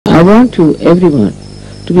I want you, everyone,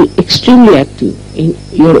 to be extremely active in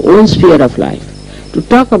your own sphere of life, to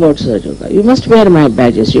talk about Sahaja Yoga. You must wear my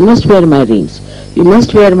badges, you must wear my rings, you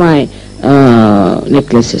must wear my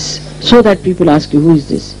necklaces, so that people ask you, who is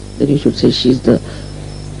this? Then you should say, she is the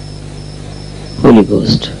Holy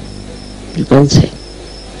Ghost. You can't say.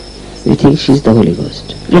 We think she is the Holy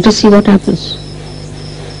Ghost. Let us see what happens.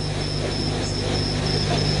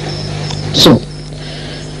 So,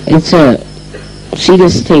 it's a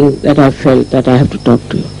serious thing that I felt that I have to talk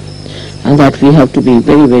to you, and that we have to be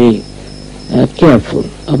very, very careful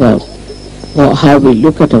about how we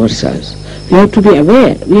look at ourselves. We have to be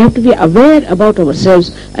aware. We have to be aware about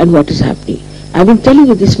ourselves and what is happening. I've been telling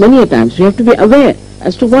you this many a times. We have to be aware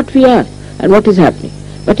as to what we are and what is happening.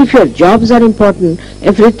 But if your jobs are important,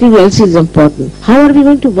 everything else is important, how are we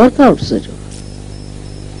going to work out such?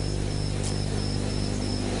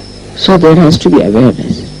 So there has to be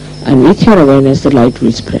awareness. And with your awareness, the light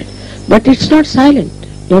will spread. But it's not silent.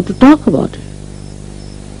 You have to talk about it.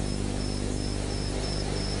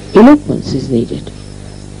 Eloquence is needed.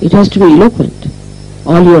 It has to be eloquent.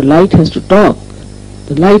 All your light has to talk.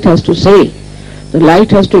 The light has to say. The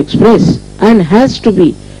light has to express. And has to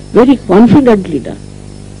be very confidently done.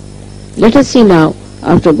 Let us see now,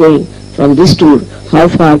 after going from this tour, how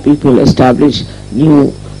far people establish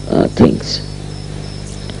new things.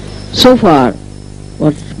 So far,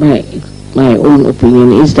 what my own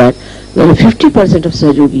opinion is that 50% of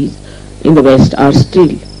Sahaja Yogis in the West are still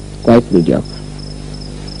quite mediocre.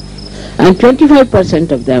 And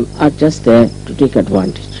 25% of them are just there to take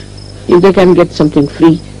advantage. If they can get something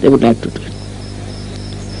free, they would like to do it.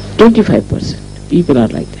 25% people are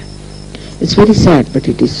like that. It's very sad, but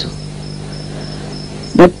it is so.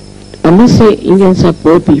 But I must say, Indians are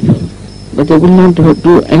poor people, but they will not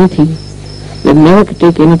do anything. They will never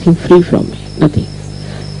take anything free from me, nothing.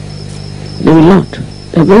 They will not.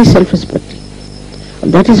 They are very self-respecting.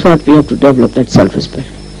 And that is what we have to develop, that self-respect.